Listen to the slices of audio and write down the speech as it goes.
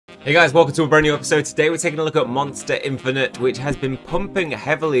Hey guys, welcome to a brand new episode. Today we're taking a look at Monsta Infinite, which has been pumping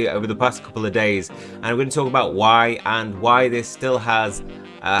heavily over the past couple of days, and we're going to talk about why this still has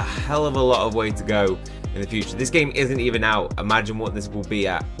a hell of a lot of way to go in the future. This game isn't even out. Imagine what this will be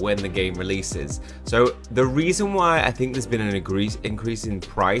at when the game releases. So the reason why I think there's been an increase in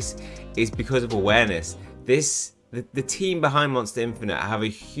price is because of awareness. The team behind Monsta Infinite have a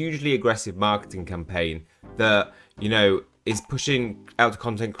hugely aggressive marketing campaign that, you know, is pushing out to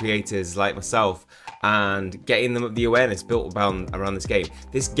content creators like myself and getting them the awareness built around this game.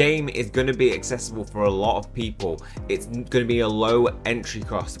 This game is going to be accessible for a lot of people. It's going to be a low entry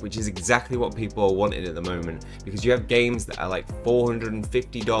cost, which is exactly what people are wanting at the moment, because you have games that are like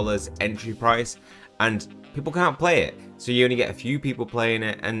 $450 entry price and people can't play it, so you only get a few people playing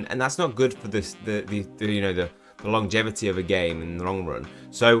it, and that's not good for this the longevity of a game in the long run.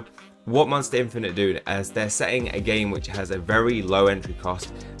 So what Monsta Infinite do is they're setting a game which has a very low entry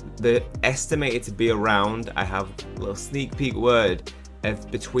cost. They're estimated to be around, I have a little sneak peek word, of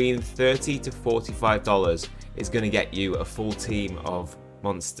between $30 to $45 is going to get you a full team of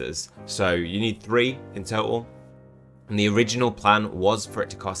monsters. So you need 3 in total, and the original plan was for it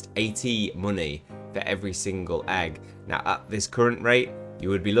to cost 80 money for every single egg. Now at this current rate, you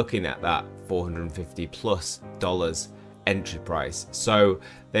would be looking at that $450 plus entry price. So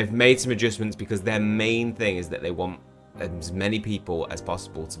they've made some adjustments because their main thing is that they want as many people as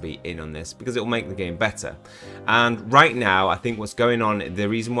possible to be in on this, because it will make the game better. And right now, I think what's going on, the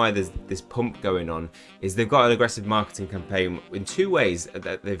reason why there's this pump going on, is they've got an aggressive marketing campaign in 2 ways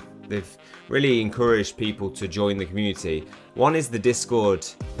that they've really encouraged people to join the community. One is the Discord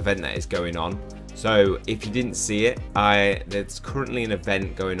event that is going on. So if you didn't see it, there's currently an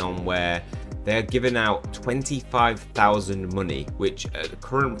event going on where they're giving out 25,000 money, which at the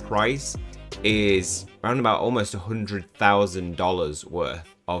current price is around about almost $100,000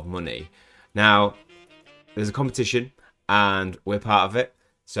 worth of money. Now, there's a competition and we're part of it.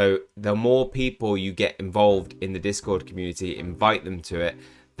 So the more people you get involved in the Discord community, invite them to it,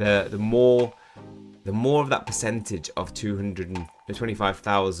 the more of that percentage of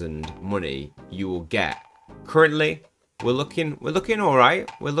 225,000 money you will get. Currently, we're looking all right.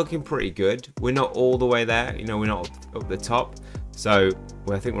 We're looking pretty good. We're not all the way there, you know, we're not up the top. So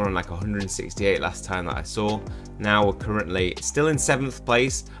I think we're on like 168 last time that I saw. Now we're currently still in 7th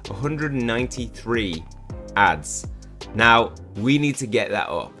place, 193 ads. Now we need to get that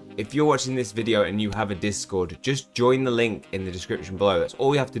up. If you're watching this video and you have a Discord, just join the link in the description below. That's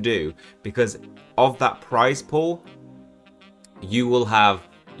all you have to do, because of that prize pool, you will have,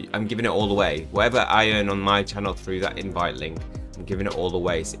 I'm giving it all away. Whatever I earn on my channel through that invite link, I'm giving it all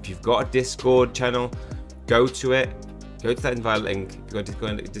away. So if you've got a Discord channel, go to it, go to that invite link. If you've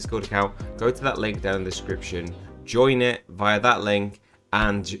got a Discord account, go to that link down in the description, join it via that link,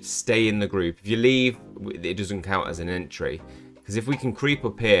 and stay in the group. If you leave, it doesn't count as an entry, because if we can creep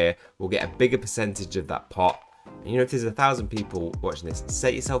up here, we'll get a bigger percentage of that pot. And you know, if there's 1,000 people watching this,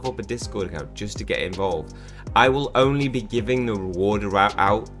 set yourself up a Discord account just to get involved. I will only be giving the reward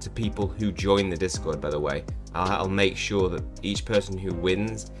out to people who join the Discord, by the way. I'll make sure that each person who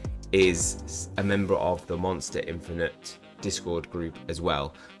wins is a member of the Monsta Infinite Discord group as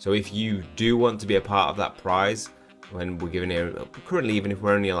well. So if you do want to be a part of that prize, when we're giving it, currently even if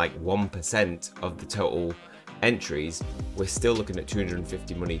we're only like 1% of the total entries, we're still looking at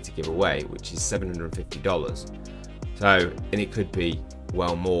 250 money to give away, which is $750. So, and it could be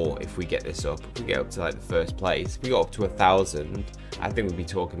well more if we get this up. If we get up to like the 1st place, if we got up to 1,000, I think we'd be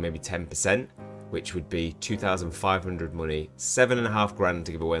talking maybe 10%, which would be 2,500 money, 7.5 grand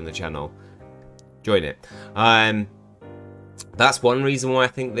to give away on the channel. Join it. That's one reason why I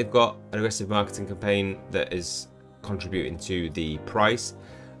think they've got an aggressive marketing campaign that is contributing to the price,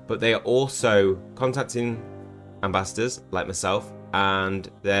 but they are also contacting ambassadors like myself, and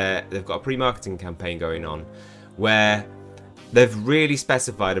they've got a pre-marketing campaign going on where they've really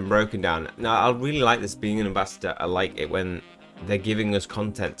specified and broken down. Now I really like this being an ambassador. I like it when they're giving us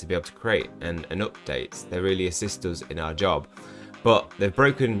content to be able to create and updates. They really assist us in our job, but they've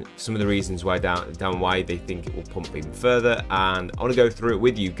broken some of the reasons why down why they think it will pump even further, and I want to go through it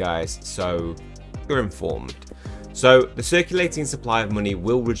with you guys so you're informed. So the circulating supply of money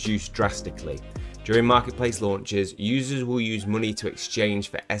will reduce drastically. During marketplace launches, users will use money to exchange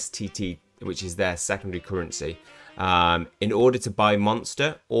for STT, which is their secondary currency, in order to buy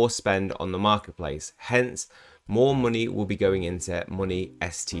Monsta or spend on the marketplace. Hence, more money will be going into MONI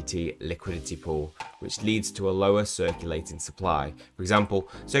STT liquidity pool, which leads to a lower circulating supply. For example,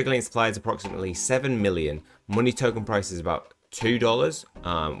 circulating supply is approximately 7 million. MONI token price is about $2.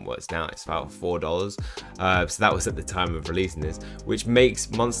 Well, it's about $4. So that was at the time of releasing this, which makes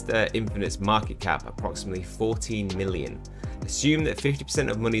Monsta Infinite's market cap approximately 14 million. Assume that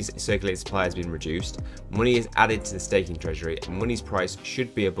 50% of MONI's circulating supply has been reduced, MONI is added to the staking treasury, and MONI's price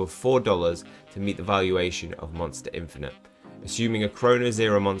should be above $4 to meet the valuation of Monsta Infinite. Assuming a Chrono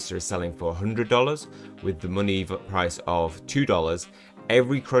Zero Monster is selling for $100, with the MONI price of $2,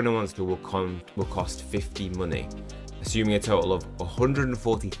 every Chrono Monster will cost 50 MONI. Assuming a total of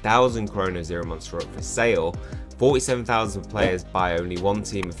 140,000 Chrono Zero Monster up for sale, 47,000 players buy only one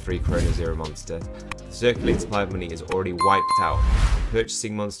team of 3 Chrono Zero Monsters. The circulating supply of MONI is already wiped out.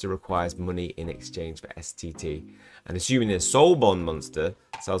 Purchasing Monster requires money in exchange for STT. And assuming a Soulborn Monster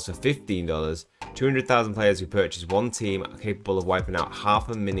sells for $15, 200,000 players who purchase one team are capable of wiping out half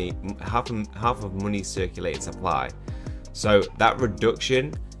of MONI's circulating supply. So that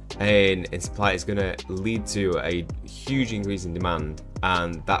reduction in supply is going to lead to a huge increase in demand,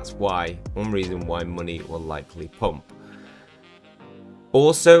 and that's why one reason why MONI will likely pump.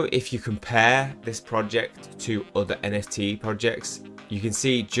 Also, if you compare this project to other NFT projects, you can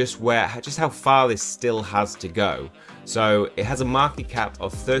see just how far this still has to go. So it has a market cap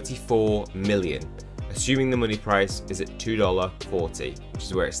of 34 million, assuming the MONI price is at $2.40, which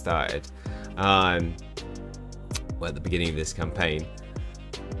is where it started. Well, at the beginning of this campaign,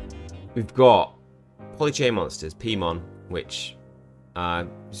 we've got Polychain Monsters, PMON, which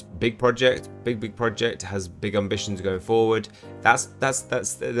is a big project, big project, has big ambitions going forward.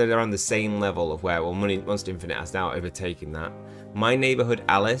 They're on the same level of where, well, Monsta Infinite has now overtaken that. My Neighborhood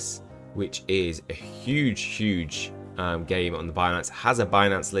Alice, which is a huge game on the Binance, has a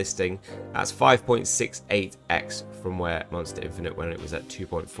Binance listing. That's 5.68x from where Monsta Infinite when it was at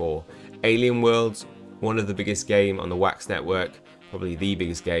 2.4. Alien Worlds, one of the biggest game on the Wax network, probably the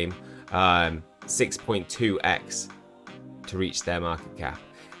biggest game, 6.2x to reach their market cap.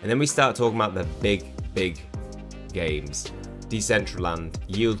 And then we start talking about the big games. Decentraland,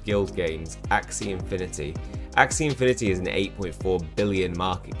 Yield Guild Games, Axie Infinity. Axie Infinity is an 8.4 billion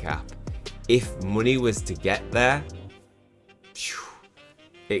market cap. If MONI was to get there,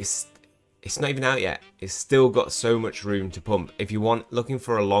 it's not even out yet. It's still got so much room to pump. If you looking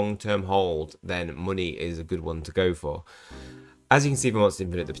for a long-term hold, then MONI is a good one to go for. As you can see from Monsta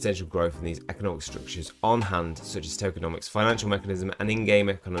Infinite, the potential growth in these economic structures on hand, such as tokenomics, financial mechanism, and in-game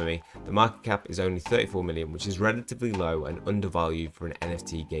economy, the market cap is only 34 million, which is relatively low and undervalued for an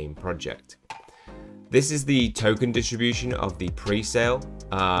NFT game project. This is the token distribution of the pre-sale,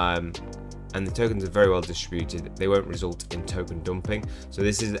 and the tokens are very well distributed. They won't result in token dumping. So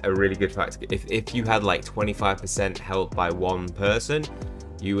this is a really good factor. If you had like 25% held by one person,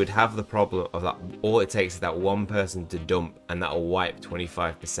 you would have the problem of that all it takes is that one person to dump, and that'll wipe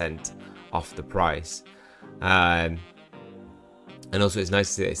 25% off the price. And also it's nice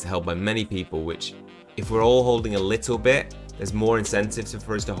to see that it's held by many people, which if we're all holding a little bit, there's more incentives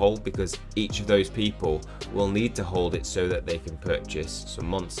for us to hold, because each of those people will need to hold it so that they can purchase some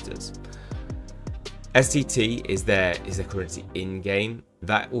monsters. STT is their currency in-game.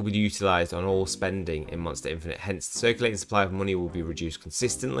 That will be utilized on all spending in Monsta Infinite, hence the circulating supply of MONI will be reduced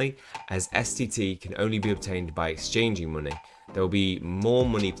consistently, as STT can only be obtained by exchanging MONI. There will be more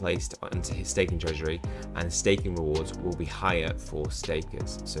MONI placed onto his staking treasury, and staking rewards will be higher for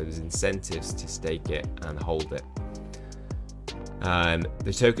stakers. So there's incentives to stake it and hold it.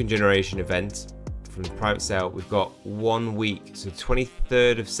 The token generation event from the private sale, we've got 1 week, so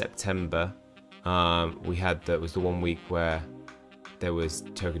 23rd of September. That was the 1 week where there was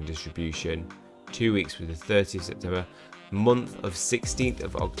token distribution. 2 weeks was the 30th of September. Month of 16th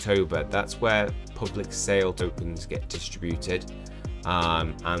of October, that's where public sale tokens get distributed,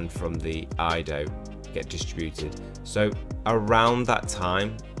 and from the IDO get distributed. So around that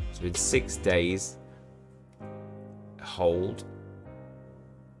time, so in 6 days, hold,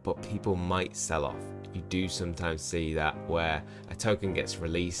 but people might sell off. You do sometimes see that where a token gets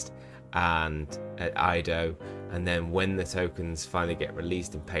released and at IDO, and then when the tokens finally get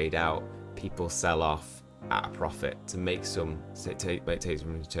released and paid out, people sell off at a profit to make some take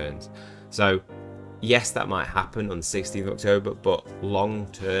some returns. So yes, that might happen on the 16th of October, but long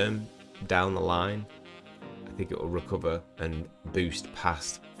term down the line, I think it will recover and boost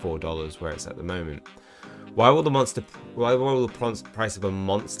past $4 where it's at the moment. Why will the price of a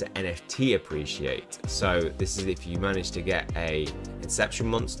monster NFT appreciate? So this is if you manage to get a Inception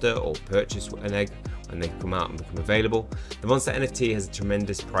monster or purchase an egg when they come out and become available. The monster NFT has a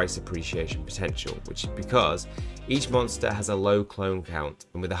tremendous price appreciation potential, which is because each monster has a low clone count,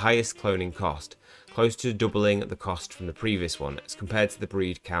 and with the highest cloning cost, close to doubling the cost from the previous one as compared to the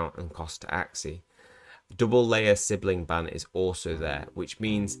breed count and cost to Axie. Double layer sibling ban is also there, which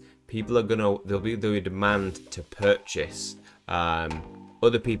means people are there'll be a demand to purchase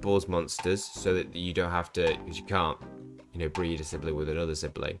other people's monsters, so that you don't have to, because you can't, you know, breed a sibling with another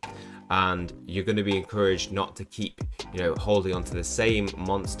sibling, and you're going to be encouraged not to keep, you know, holding onto the same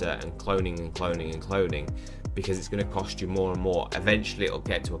monster and cloning and cloning and cloning, because it's going to cost you more and more. Eventually it'll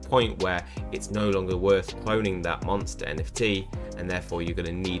get to a point where it's no longer worth cloning that monster NFT, and therefore you're going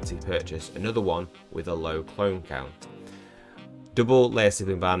to need to purchase another one with a low clone count. Double layer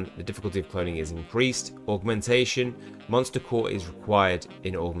sibling ban, the difficulty of cloning is increased. Augmentation, monster core is required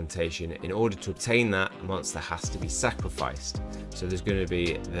in augmentation. In order to obtain that, a monster has to be sacrificed. So there's going to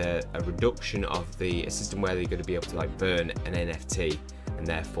be a reduction of a system where they're going to be able to like burn an NFT, and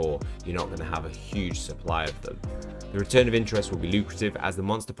therefore you're not going to have a huge supply of them. The return of interest will be lucrative as the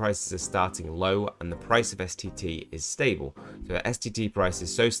monster prices are starting low and the price of STT is stable. So the STT price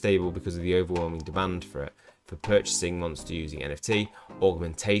is so stable because of the overwhelming demand for it. For purchasing monster using NFT,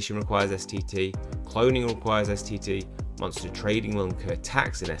 augmentation requires STT, cloning requires STT, monster trading will incur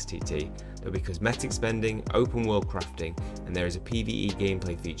tax in STT, there'll be cosmetic spending, open world crafting, and there is a PvE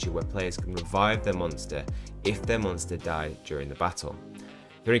gameplay feature where players can revive their monster if their monster died during the battle.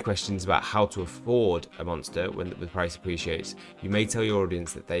 If there are any questions about how to afford a monster when the price appreciates, you may tell your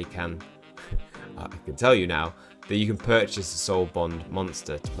audience that they can, I can tell you now, that you can purchase a Soul Bond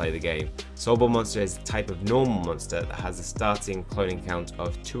monster to play the game. Soul Bond monster is a type of normal monster that has a starting cloning count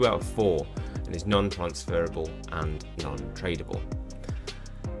of 2 out of 4 and is non-transferable and non-tradable.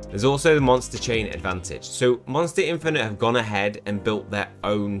 There's also the monster chain advantage. So Monster Infinite have gone ahead and built their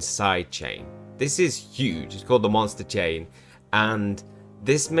own side chain. This is huge. It's called the Monster Chain, and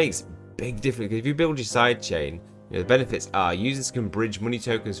this makes big difference, because if you build your side chain, you know, the benefits are users can bridge money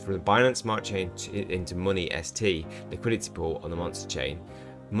tokens from the Binance Smart Chain into MONI ST liquidity pool on the Monster Chain.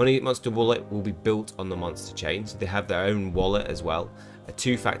 Monster Wallet will be built on the Monster Chain, so they have their own wallet as well. A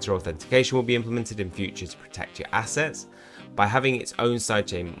two-factor authentication will be implemented in future to protect your assets. By having its own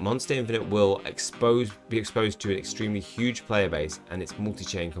sidechain, Monster Infinite will be exposed to an extremely huge player base, and it's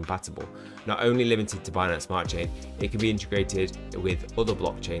multi-chain compatible. Not only limited to Binance Smart Chain, it can be integrated with other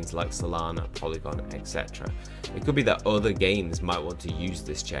blockchains like Solana, Polygon, etc. It could be that other games might want to use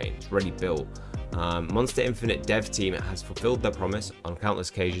this chain. It's already built. Monster Infinite dev team has fulfilled their promise on countless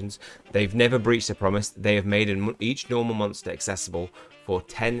occasions. They've never breached their promise. They have made each normal monster accessible for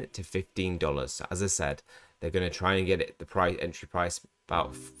 $10 to $15. So as I said, they're going to try and get it entry price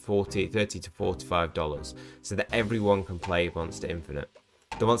about $30 to $45, so that everyone can play Monster Infinite.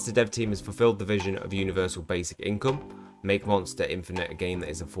 The Monster dev team has fulfilled the vision of universal basic income, make Monster Infinite a game that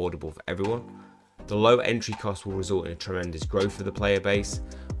is affordable for everyone. The low entry cost will result in a tremendous growth for the player base.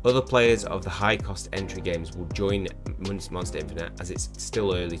 Other players of the high cost entry games will join Monster Infinite, as it's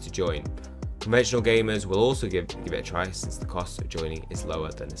still early to join. Conventional gamers will also give it a try, since the cost of joining is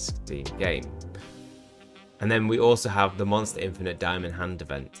lower than a Steam game. And then we also have the Monster Infinite Diamond Hand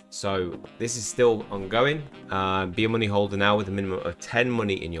event. So this is still ongoing. Be a money holder now with a minimum of 10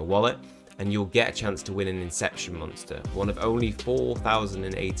 money in your wallet, and you'll get a chance to win an Inception monster, one of only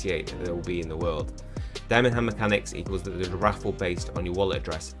 4,088 that there will be in the world. Diamond Hand mechanics equals that there's a raffle based on your wallet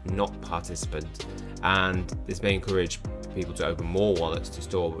address, not participant, and this may encourage people to open more wallets to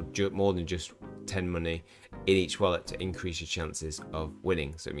store more than just 10 money in each wallet to increase your chances of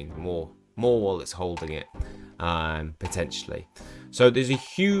winning. So it means more wallets holding it, potentially. So there's a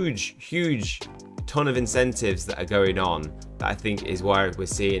huge ton of incentives that are going on, that I think is why we're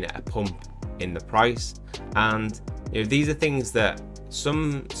seeing a pump in the price. And you know, these are things that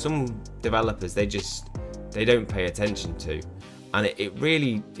some developers they don't pay attention to, and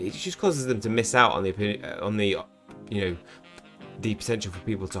it just causes them to miss out on the potential for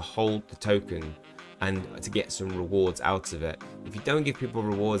people to hold the token and to get some rewards out of it. If you don't give people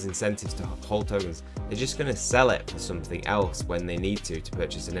rewards, incentives to hold tokens, they're just going to sell it for something else when they need to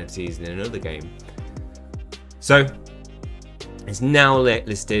purchase NFTs in another game. So it's now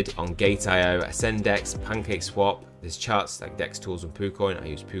listed on Gate.io, AscendEX, PancakeSwap. There's charts like DEXTools and PooCoin. I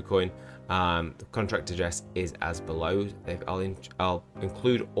use PooCoin. The contract address is as below. I'll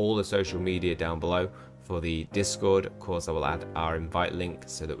include all the social media down below. For the Discord, of course, I will add our invite link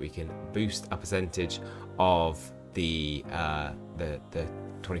so that we can boost a percentage of the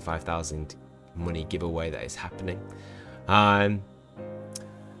 25,000 money giveaway that is happening. And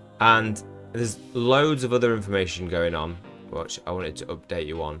there's loads of other information going on, which I wanted to update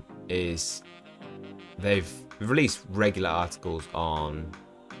you on. Is they've released regular articles on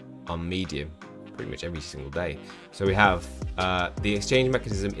Medium pretty much every single day. So we have the exchange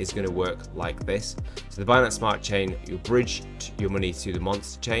mechanism is going to work like this. So the Binance Smart Chain, you'll bridge your money to the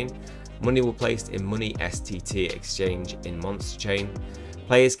Monster Chain. Money will be placed in MONI STT exchange in Monsta chain.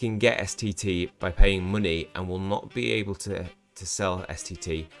 Players can get STT by paying money and will not be able to sell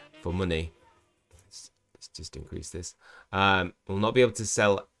STT for money. Let's just increase this. Will not be able to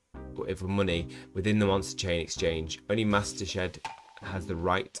sell for money within the Monsta chain exchange. Only MasterShed has the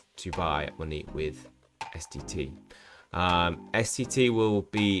right to buy money with STT. STT will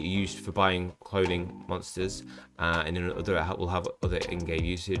be used for buying cloning monsters, and in other will have other in-game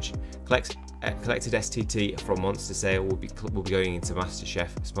usage. Collected STT from Monster sale will be going into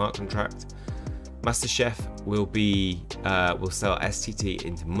MasterChef smart contract. MasterChef will sell STT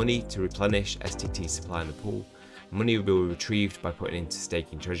into money to replenish STT supply in the pool. Money will be retrieved by putting into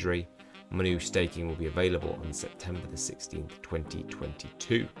staking treasury. Money staking will be available on September the 16th,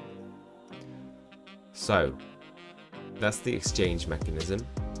 2022. So that's the exchange mechanism,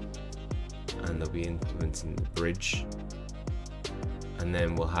 and they'll be implementing the bridge, and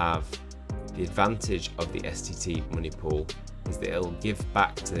then we'll have the advantage of the STT money pool is that it'll give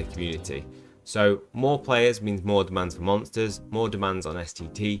back to the community. So more players means more demands for monsters, more demands on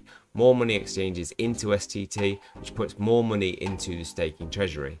STT, more money exchanges into STT, which puts more money into the staking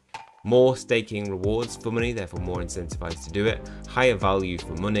treasury. More staking rewards for money, therefore more incentivized to do it, higher value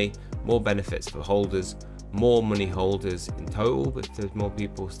for money, more benefits for holders, more money holders in total, but there's more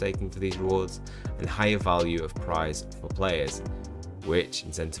people staking for these rewards, and higher value of prize for players, which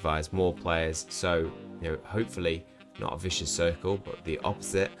incentivize more players. So, hopefully not a vicious circle, but the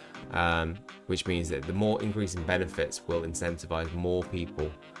opposite, which means that the more increase in benefits will incentivize more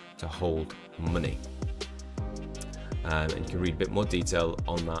people to hold money. And you can read a bit more detail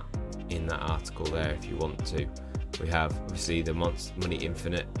on that in that article there if you want to. We have obviously the MONI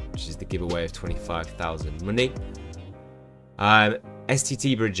Infinite, which is the giveaway of 25,000 money.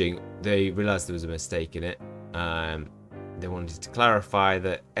 STT bridging, they realized there was a mistake in it. They wanted to clarify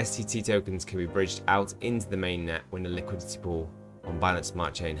that STT tokens can be bridged out into the mainnet when the liquidity pool on Binance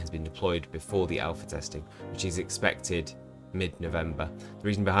Smart Chain has been deployed before the alpha testing, which is expected mid-November. The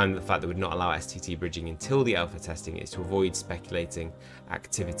reason behind the fact that would not allow STT bridging until the alpha testing is to avoid speculating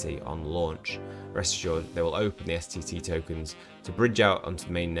activity on launch. Rest assured, they will open the STT tokens to bridge out onto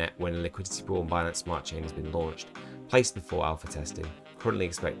the mainnet when the liquidity pool on Binance Smart Chain has been launched, placed before alpha testing, currently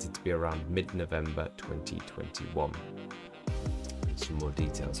expected to be around mid-November 2021. Some more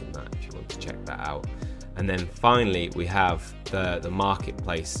details on that if you want to check that out. And then finally we have the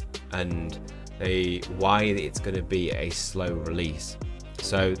marketplace and why it's going to be a slow release.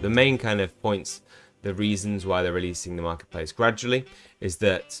 So the main kind of points, the reasons why they're releasing the marketplace gradually is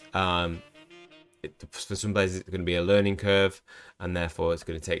that for some players it's going to be a learning curve, and therefore it's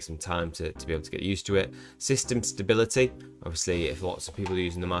going to take some time to be able to get used to it. System stability, obviously if lots of people are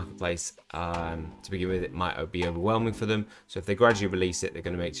using the marketplace to begin with, it might be overwhelming for them. So if they gradually release it, they're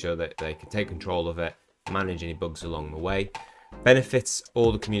going to make sure that they can take control of it, manage any bugs along the way. Benefits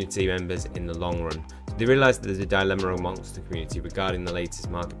all the community members in the long run. So they realise that there's a dilemma amongst the community regarding the latest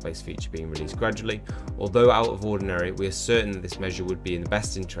marketplace feature being released gradually. Although out of ordinary, we are certain that this measure would be in the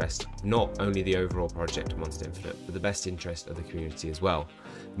best interest, not only the overall project of Monsta Infinite, but the best interest of the community as well.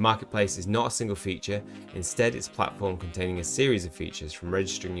 The marketplace is not a single feature, instead it's a platform containing a series of features, from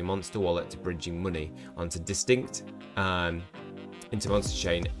registering your Monsta wallet to bridging money onto distinct into Monsta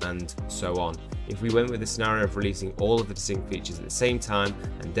Chain and so on. If we went with the scenario of releasing all of the distinct features at the same time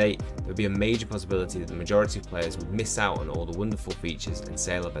and date, there would be a major possibility that the majority of players would miss out on all the wonderful features and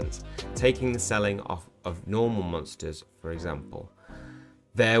sale events, taking the selling off of normal monsters, for example.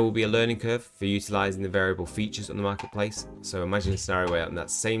 There will be a learning curve for utilising the variable features on the marketplace. So imagine a scenario where on that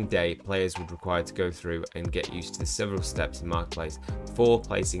same day, players would require to go through and get used to the several steps in the marketplace before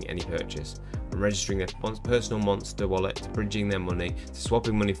placing any purchase. From registering their personal Monsta wallet, to bridging their money, to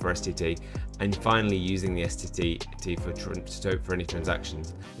swapping money for STT, and finally using the STT for any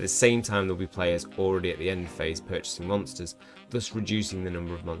transactions. At the same time, there will be players already at the end phase purchasing monsters, thus reducing the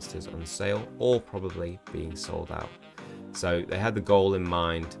number of monsters on sale or probably being sold out. So they had the goal in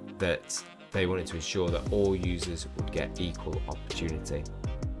mind that they wanted to ensure that all users would get equal opportunity.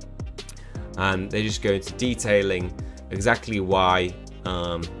 And they just go into detailing exactly why,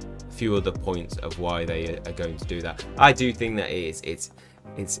 a few other points of why they are going to do that. I do think that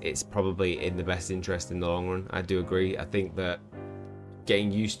it's probably in the best interest in the long run. I do agree. I think that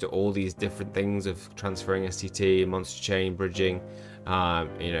getting used to all these different things of transferring STT, Monsta Chain, bridging,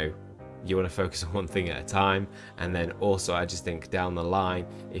 you want to focus on one thing at a time. And then also I just think down the line,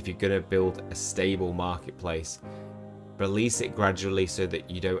 if you're going to build a stable marketplace, release it gradually so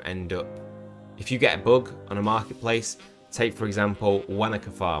that you don't end up, if you get a bug on a marketplace, take for example Wanaka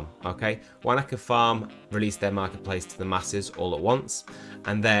Farm. Okay, Wanaka Farm released their marketplace to the masses all at once,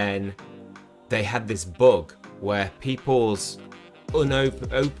 and then they had this bug where people's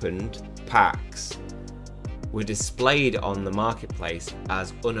unopened packs were displayed on the marketplace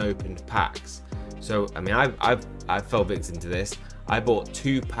as unopened packs. So I mean, I fell victim to this. I bought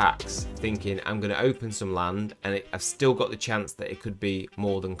 2 packs thinking I'm going to open some land, and I've still got the chance that it could be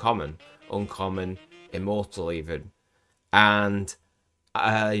more than common, uncommon, immortal even. And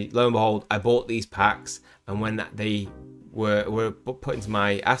lo and behold, I bought these packs, and when they were put into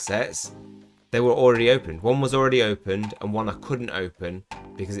my assets, they were already opened. One was already opened, and one I couldn't open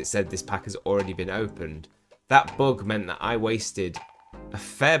because it said this pack has already been opened. That bug meant that I wasted a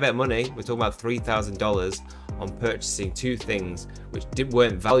fair bit of money. We're talking about $3,000 on purchasing 2 things which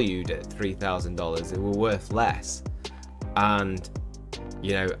weren't valued at $3,000. They were worth less. And,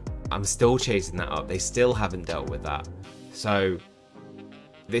 you know, I'm still chasing that up. They still haven't dealt with that. So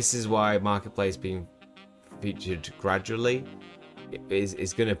this is why Marketplace being featured gradually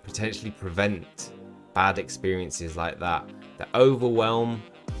is going to potentially prevent bad experiences like that overwhelm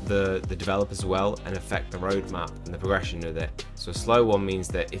the developers as well and affect the roadmap and the progression of it. So a slow one means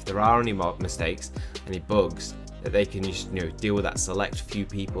that if there are any mistakes, any bugs, that they can just, you know, deal with that select few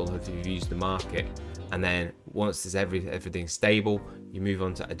people who've used the market, and then once there's everything stable, you move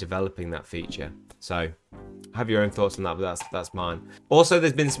on to developing that feature. So have your own thoughts on that, but that's mine. Also,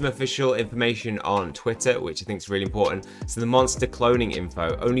 there's been some official information on Twitter, which I think is really important. So the Monsta cloning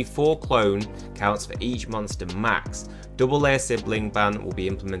info, only 4 clone counts for each monster max. Double layer sibling ban will be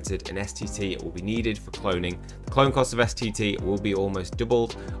implemented, and STT will be needed for cloning. The clone cost of STT will be almost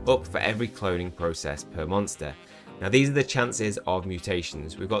doubled up for every cloning process per monster. Now these are the chances of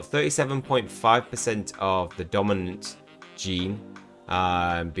mutations. We've got 37.5% of the dominant gene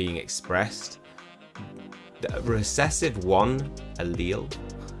being expressed. The recessive 1 allele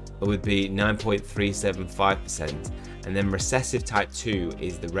would be 9.375%, and then recessive type 2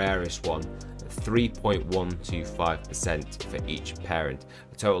 is the rarest one, 3.125% for each parent.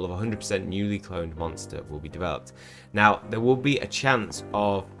 A total of 100% newly cloned monster will be developed. Now there will be a chance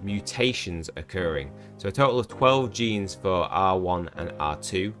of mutations occurring, so a total of 12 genes for R1 and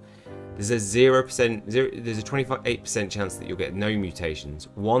R2. There's a 28% chance that you'll get no mutations.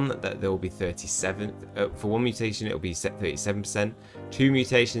 One, that there will be 37. For one mutation, it will be 37%. 2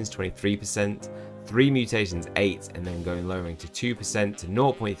 mutations, 23%. 3 mutations, 8, and then going lowering to 2% to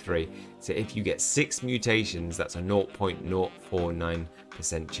 0.3. So if you get 6 mutations, that's a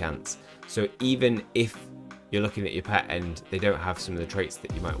 0.049% chance. So even if you're looking at your pet and they don't have some of the traits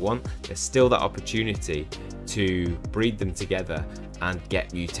that you might want, there's still that opportunity to breed them together and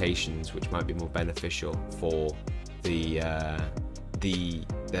get mutations which might be more beneficial for the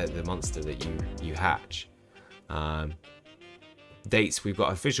monster that you hatch. Dates, we've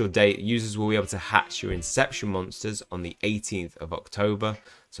got official date. Users will be able to hatch your inception monsters on the 18th of October.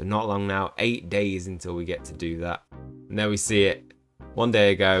 So not long now, 8 days until we get to do that. And there we see it. 1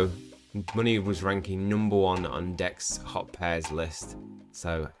 day ago, MONI was ranking #1 on Dex hot pairs list.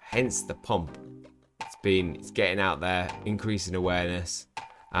 So hence the pump. It's getting out there, increasing awareness.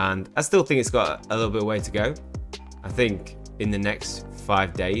 And I still think it's got a little bit of way to go. I think in the next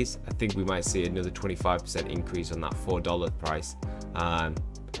 5 days, I think we might see another 25% increase on that $4 price.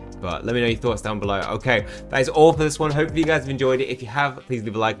 But let me know your thoughts down below. Okay, that is all for this one. Hopefully you guys have enjoyed it. If you have, please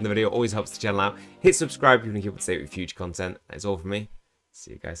leave a like on the video. It always helps the channel out. Hit subscribe if you want to keep up to date with future content. That is all from me.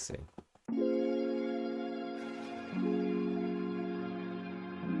 See you guys soon.